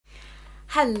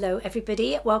Hello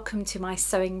everybody, welcome to my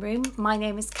sewing room. My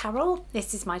name is Carole,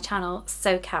 this is my channel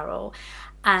Sew Carole,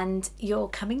 and you're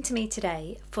coming to me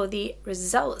today for the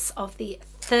results of the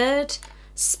third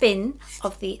spin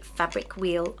of the fabric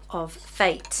wheel of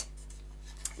fate.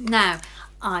 Now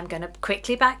I'm going to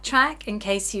quickly backtrack in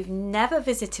case you've never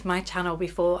visited my channel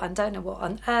before and don't know what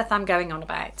on earth I'm going on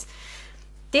about.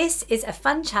 This is a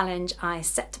fun challenge I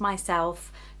set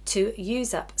myself to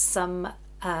use up some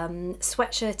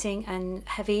sweatshirting and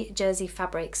heavy jersey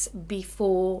fabrics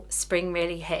before spring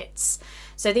really hits.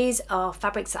 So these are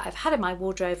fabrics that I've had in my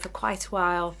wardrobe for quite a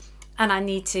while and I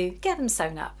need to get them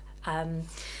sewn up.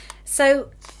 So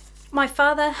my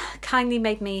father kindly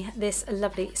made me this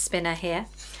lovely spinner here,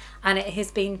 and it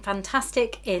has been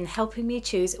fantastic in helping me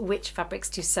choose which fabrics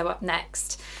to sew up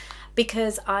next,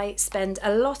 because I spend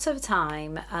a lot of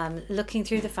time looking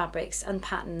through the fabrics and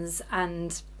patterns,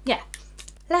 and yeah,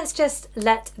 let's just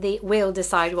let the wheel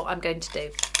decide what I'm going to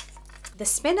do. The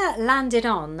spinner landed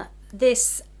on,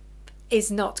 this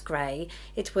is not grey,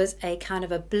 it was a kind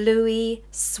of a bluey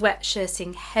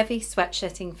sweatshirting, heavy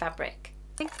sweatshirting fabric.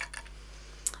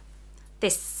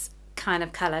 This kind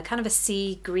of colour, kind of a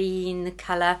sea green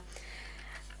colour.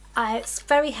 It's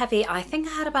very heavy. I think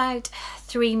I had about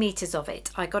 3 meters of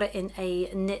it. I got it in a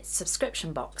knit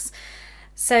subscription box.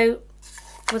 So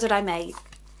what did I make?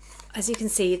 As you can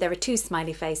see, there are 2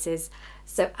 smiley faces.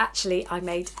 So actually I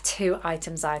made 2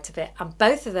 items out of it, and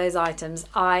both of those items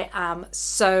I am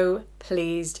so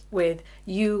pleased with.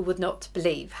 You would not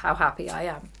believe how happy I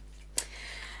am.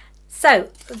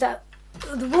 So the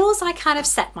rules I kind of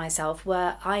set myself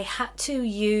were I had to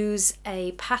use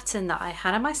a pattern that I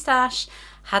had in my stash,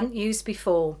 hadn't used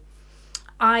before.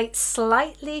 I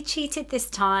slightly cheated this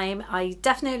time. I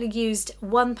definitely used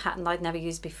one pattern I'd never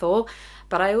used before,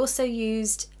 but I also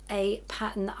used a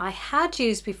pattern I had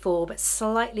used before but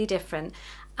slightly different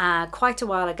quite a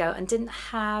while ago, and didn't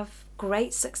have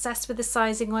great success with the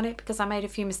sizing on it because I made a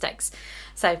few mistakes.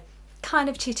 So kind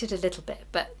of cheated a little bit,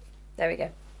 but there we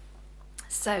go.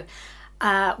 So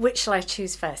which shall I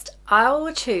choose first? I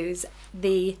will choose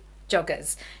the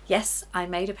joggers. Yes, I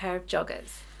made a pair of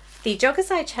joggers. The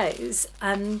joggers I chose,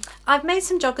 I've made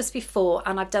some joggers before,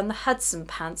 and I've done the Hudson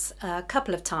pants a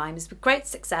couple of times with great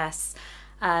success.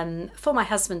 For my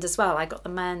husband as well, I got the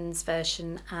men's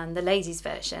version and the ladies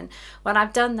version. When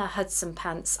I've done the Hudson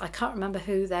pants, I can't remember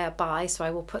who they are by, so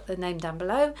I will put the name down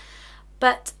below.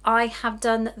 But I have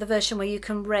done the version where you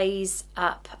can raise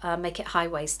up, make it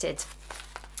high-waisted.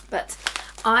 But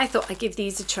I thought I'd give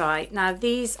these a try. Now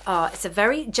these are, it's a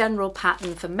very general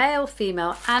pattern for male,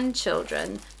 female and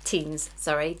children, teens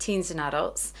and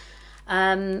adults.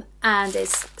 And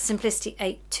it's Simplicity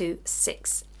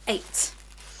 8268.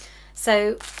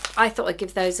 So I thought I'd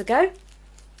give those a go.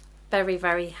 Very,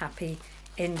 very happy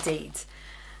indeed.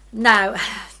 Now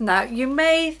you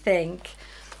may think,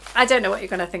 I don't know what you're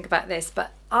going to think about this,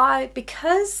 but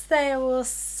because they were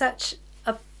such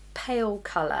a pale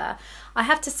colour, I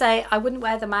have to say I wouldn't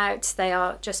wear them out. They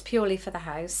are just purely for the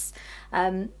house.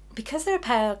 Because they're a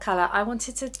pale colour, I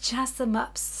wanted to jazz them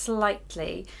up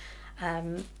slightly.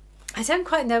 I don't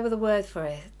quite know what the word for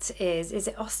it is. Is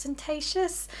it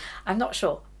ostentatious? I'm not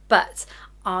sure. But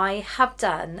I have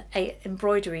done a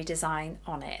embroidery design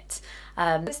on it,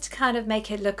 just to kind of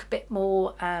make it look a bit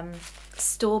more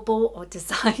store-bought or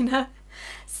designer.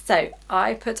 So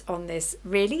I put on this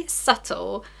really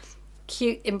subtle,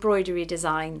 cute embroidery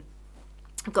design.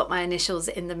 I've got my initials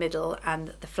in the middle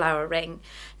and the flower ring.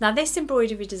 Now this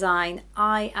embroidery design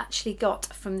I actually got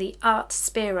from the Art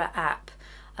Spira app.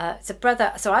 It's a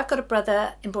Brother, so I've got a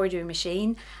Brother embroidery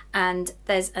machine, and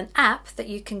there's an app that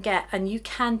you can get, and you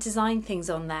can design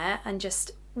things on there and just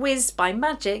whiz by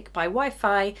magic, by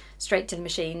Wi-Fi, straight to the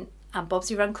machine, and Bob's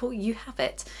your uncle, you have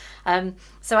it.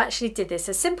 So I actually did this,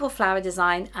 a simple flower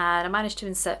design, and I managed to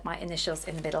insert my initials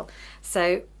in the middle.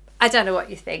 So I don't know what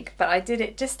you think, but I did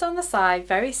it just on the side,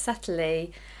 very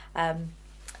subtly.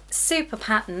 Super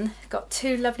pattern, got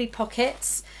 2 lovely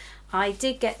pockets. I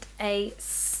did get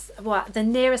the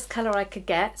nearest colour I could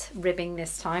get, ribbing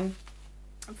this time,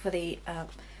 for the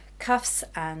cuffs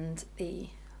and the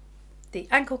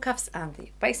ankle cuffs and the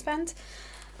waistband.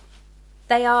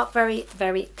 They are very,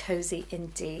 very cosy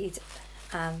indeed.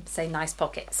 Say nice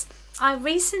pockets. I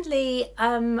recently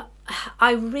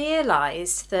I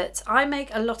realised that I make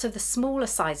a lot of the smaller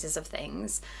sizes of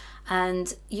things,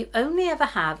 and you only ever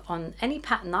have, on any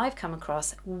pattern I've come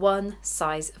across, 1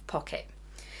 size of pocket.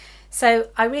 So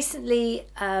I recently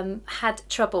had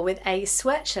trouble with a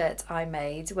sweatshirt I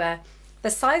made where the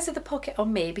size of the pocket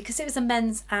on me, because it was a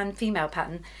men's and female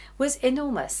pattern, was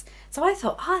enormous. So I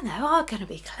thought, oh no, I'm going to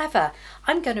be clever.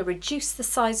 I'm going to reduce the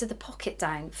size of the pocket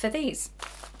down for these.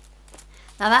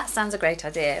 Now that sounds a great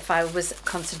idea if I was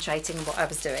concentrating on what I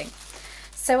was doing.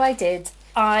 So I did.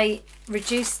 I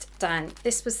reduced down.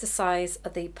 This was the size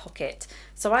of the pocket.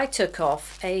 So I took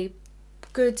off a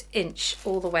good inch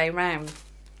all the way round.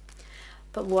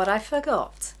 But what I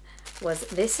forgot was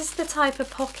this is the type of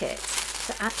pocket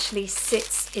that actually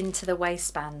sits into the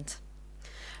waistband.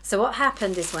 So what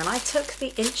happened is when I took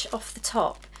the inch off the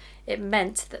top, it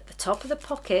meant that the top of the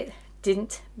pocket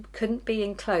couldn't be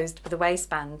enclosed with a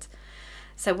waistband.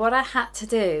 So what I had to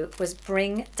do was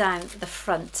bring down the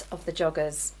front of the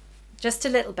joggers just a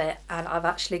little bit, and I've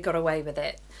actually got away with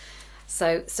it.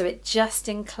 So it just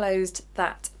enclosed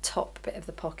that top bit of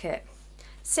the pocket.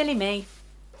 Silly me,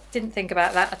 didn't think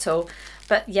about that at all.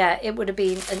 But yeah, it would have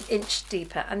been an inch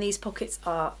deeper, and these pockets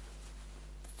are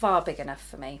far big enough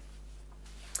for me.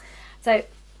 So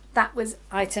that was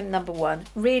item number one.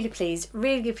 Really pleased,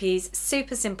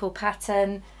 super simple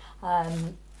pattern.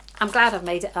 I'm glad I've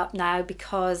made it up now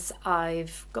because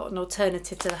I've got an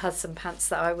alternative to the Hudson pants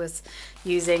that I was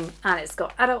using, and it's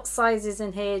got adult sizes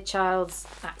in here, child's,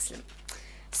 excellent.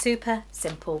 Super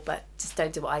simple, but just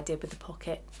don't do what I did with the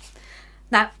pocket.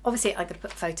 Now, obviously I'm going to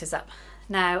put photos up.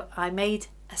 Now, I made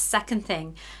a second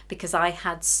thing because I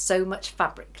had so much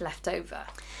fabric left over.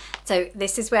 So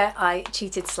this is where I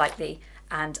cheated slightly,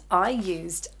 and I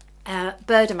used a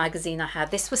Burda magazine I had.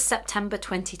 This was September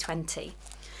 2020.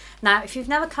 Now, if you've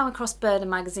never come across Burda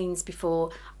magazines before,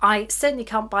 I certainly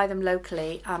can't buy them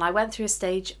locally, and I went through a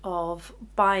stage of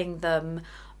buying them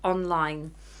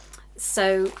online.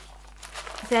 So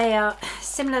they are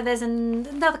similar. There's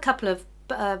another couple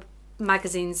of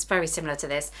magazines very similar to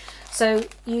this. So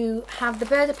you have the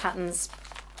Burda patterns,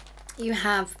 you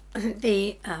have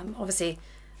the obviously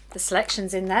the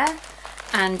selections in there,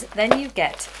 and then you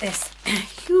get this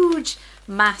huge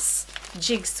mass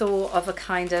jigsaw of a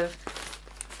kind of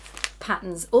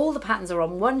patterns. All the patterns are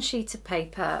on one sheet of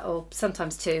paper, or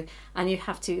sometimes two, and you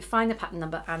have to find the pattern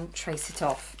number and trace it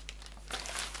off.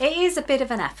 It is a bit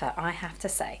of an effort, I have to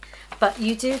say, but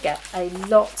you do get a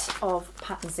lot of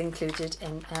patterns included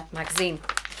in a magazine.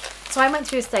 So I went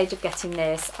through a stage of getting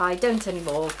this. I don't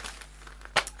anymore,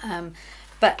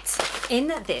 but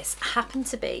in this happened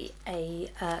to be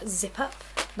a zip-up,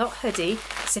 not hoodie,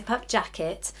 zip-up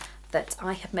jacket that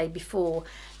I had made before.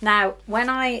 Now, when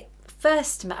I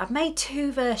first met, I've made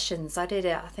two versions. I did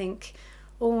it, I think,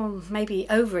 maybe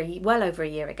well over a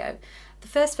year ago. The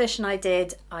first version I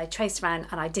did, I traced around,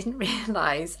 and I didn't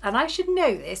realise, and I should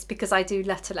know this because I do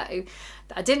letter low,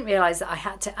 that I didn't realise that I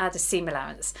had to add a seam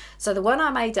allowance. So the one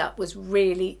I made up was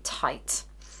really tight.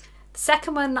 The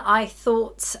second one, I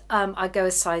thought I'd go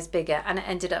a size bigger, and it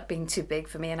ended up being too big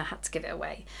for me, and I had to give it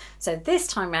away. So this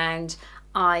time round,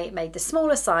 I made the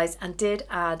smaller size and did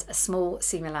add a small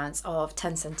seam allowance of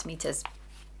 10 centimetres,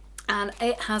 and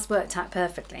it has worked out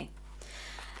perfectly.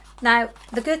 Now,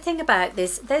 the good thing about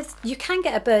this, you can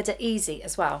get a Burda easy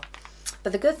as well,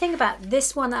 but the good thing about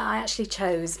this one that I actually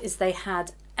chose is they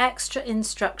had extra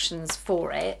instructions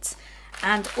for it,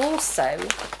 and also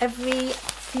every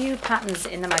few patterns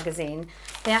in the magazine,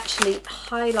 they actually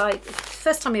highlight,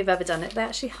 first time you've ever done it, they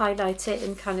actually highlight it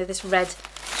in kind of this red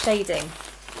shading.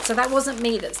 So that wasn't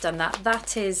me that's done that,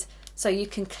 that is so you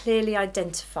can clearly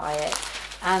identify it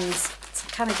and to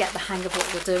kind of get the hang of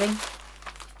what you're doing.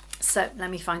 So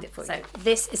let me find it for you. So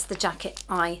this is the jacket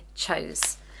I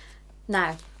chose.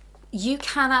 Now, you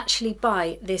can actually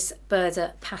buy this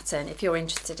Burda pattern if you're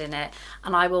interested in it,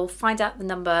 and I will find out the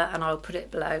number and I'll put it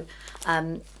below.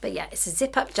 But yeah, it's a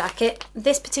zip-up jacket.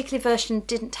 This particular version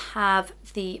didn't have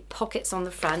the pockets on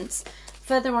the front.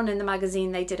 Further on in the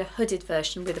magazine, they did a hooded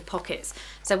version with the pockets.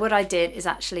 So what I did is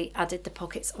actually added the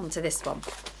pockets onto this one.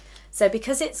 So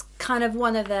because it's kind of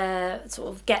one of their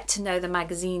sort of get to know the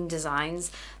magazine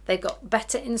designs, they've got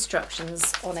better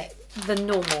instructions on it than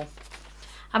normal.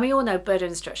 And we all know Burda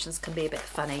instructions can be a bit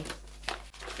funny.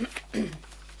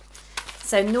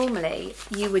 So normally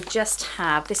you would just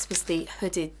have, this was the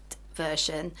hooded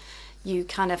version, you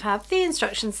kind of have the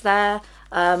instructions there,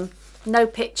 no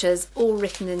pictures, all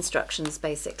written instructions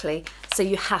basically. So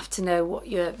you have to know what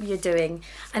you're doing.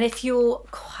 And if you're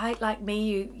quite like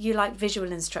me, you like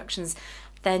visual instructions,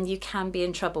 then you can be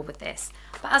in trouble with this.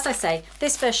 But as I say,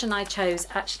 this version I chose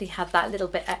actually had that little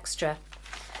bit extra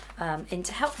in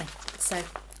to help me. So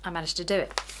I managed to do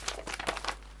it.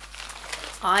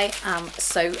 I am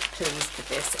so pleased with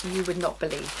this, you would not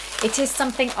believe. It is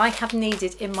something I have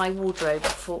needed in my wardrobe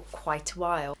for quite a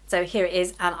while. So here it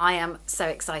is, and I am so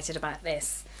excited about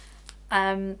this.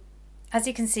 as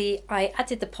you can see, I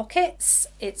added the pockets.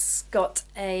 It's got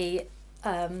a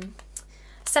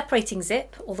separating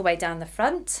zip all the way down the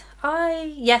front.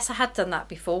 Yes, I had done that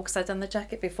before because I'd done the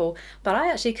jacket before, but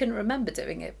I actually couldn't remember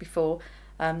doing it before.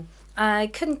 I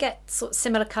couldn't get sort of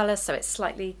similar colours, so it's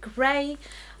slightly grey.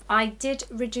 I did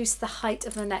reduce the height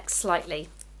of the neck slightly,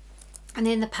 and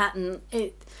in the pattern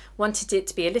it wanted it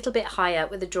to be a little bit higher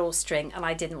with a drawstring, and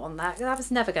I didn't want that. I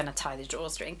was never going to tie the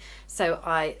drawstring, so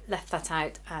I left that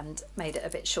out and made it a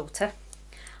bit shorter.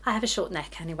 I have a short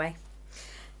neck anyway.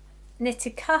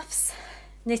 Knitted cuffs,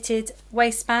 knitted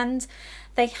waistband.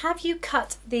 They have you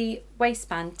cut the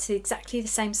waistband to exactly the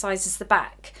same size as the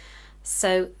back,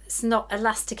 so it's not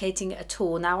elasticating at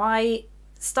all. Now I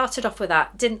started off with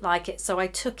that, didn't like it, so I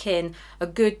took in a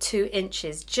good 2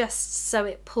 inches just so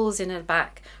it pulls in the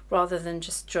back rather than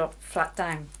just drop flat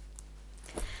down.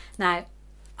 Now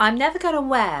I'm never going to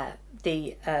wear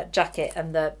the jacket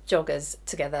and the joggers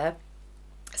together,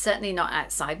 certainly not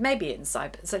outside, maybe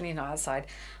inside, but certainly not outside.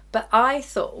 But I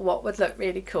thought what would look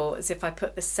really cool is if I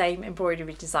put the same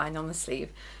embroidery design on the sleeve.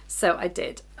 So I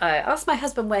did. I asked my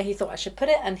husband where he thought I should put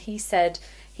it, and he said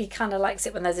he kind of likes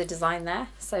it when there's a design there.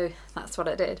 So that's what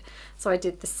I did. So I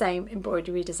did the same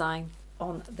embroidery design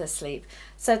on the sleeve.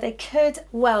 So they could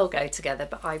well go together,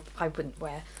 but I wouldn't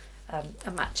wear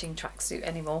a matching tracksuit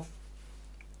anymore.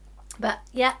 But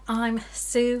yeah, I'm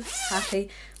so happy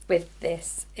with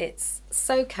this. It's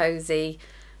so cozy,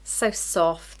 so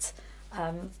soft.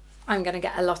 I'm going to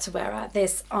get a lot of wear out of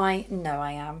this. I know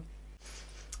I am.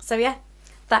 So yeah,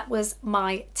 that was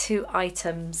my 2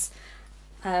 items.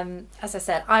 As I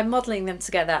said, I'm modelling them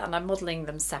together and I'm modelling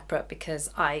them separate because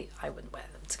I wouldn't wear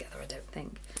them together, I don't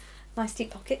think. Nice deep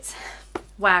pockets.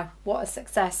 Wow, what a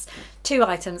success. 2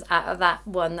 items out of that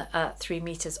 3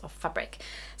 meters of fabric.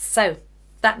 So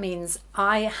that means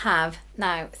I have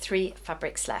now 3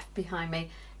 fabrics left behind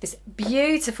me. This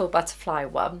beautiful butterfly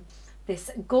one,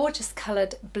 this gorgeous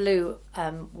coloured blue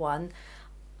one,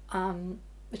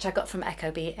 which I got from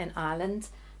Echo Bee in Ireland,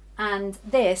 and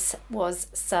this was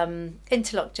some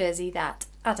interlock jersey that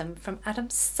Adam from Adam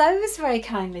Sews very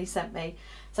kindly sent me.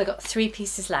 So I got 3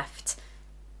 pieces left,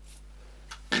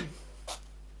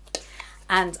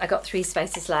 and I got 3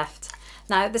 spaces left.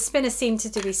 Now the spinner seemed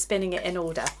to be spinning it in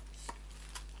order.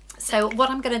 So what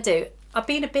I'm going to do, I've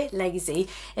been a bit lazy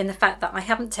in the fact that I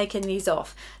haven't taken these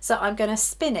off. So I'm going to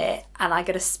spin it, and I'm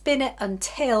going to spin it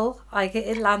until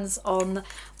it lands on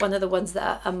one of the ones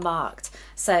that are marked.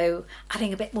 So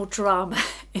adding a bit more drama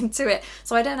into it.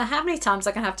 So I don't know how many times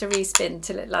I'm going to have to respin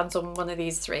till it lands on one of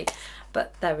these 3.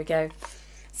 But there we go.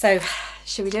 So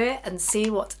should we do it and see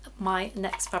what my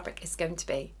next fabric is going to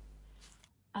be?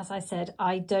 As I said,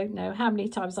 I don't know how many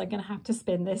times I'm going to have to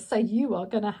spin this. So you are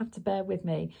going to have to bear with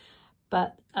me.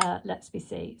 But let's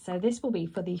see. So this will be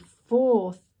for the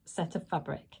 4th set of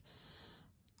fabric.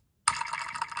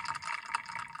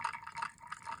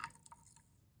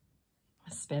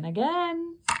 Spin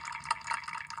again.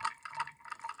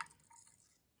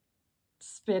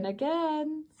 Spin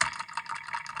again.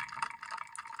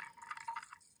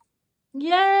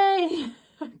 Yay!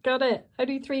 Got it.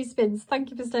 Only 3 spins.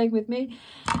 Thank you for staying with me.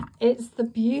 It's the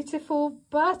beautiful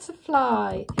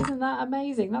butterfly. Isn't that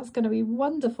amazing? That's going to be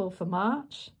wonderful for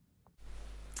March.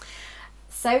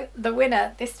 So the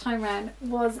winner this time round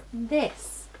was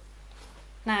this.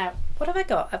 Now, what have I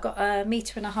got? I've got 1.5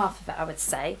 meters of it, I would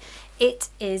say. It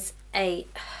is a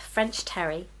French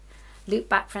terry, loop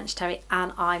back French terry,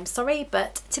 and I'm sorry,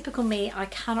 but typical me, I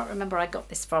cannot remember where I got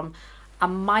this from. I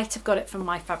might have got it from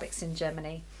My Fabrics in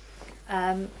Germany.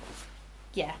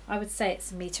 Yeah, I would say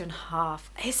it's 1.5 meters.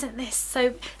 Isn't this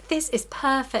so? This is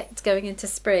perfect going into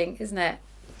spring, isn't it?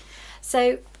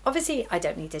 So obviously I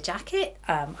don't need a jacket.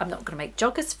 I'm not going to make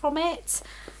joggers from it.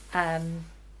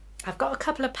 I've got a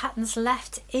couple of patterns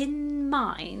left in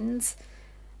mind,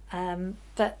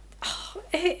 but oh,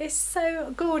 it is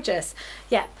so gorgeous.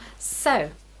 Yeah,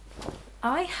 so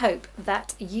I hope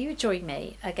that you join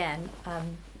me again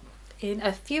in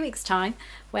a few weeks' time,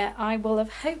 where I will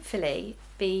have hopefully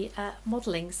be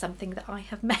modelling something that I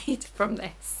have made from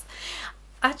this.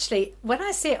 Actually, when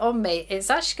I see it on me, it's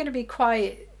actually going to be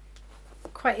quite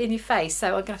in your face, so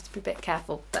I'm going to have to be a bit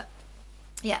careful. But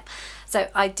yeah, so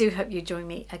I do hope you join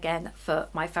me again for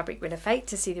my Fabric Wheel of Fate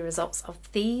to see the results of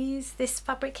this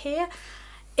fabric here.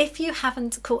 If you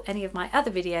haven't caught any of my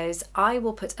other videos, I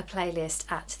will put a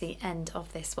playlist at the end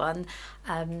of this one.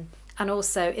 And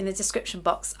also in the description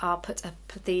box, I'll put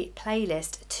the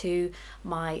playlist to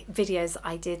my videos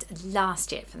I did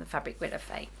last year from the Fabric Wheel of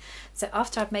Fate. So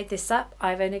after I've made this up,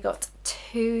 I've only got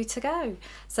 2 to go.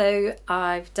 So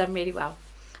I've done really well.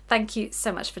 Thank you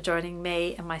so much for joining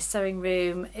me in my sewing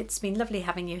room. It's been lovely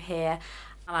having you here,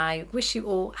 and I wish you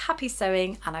all happy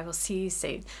sewing, and I will see you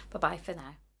soon. Bye bye for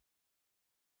now.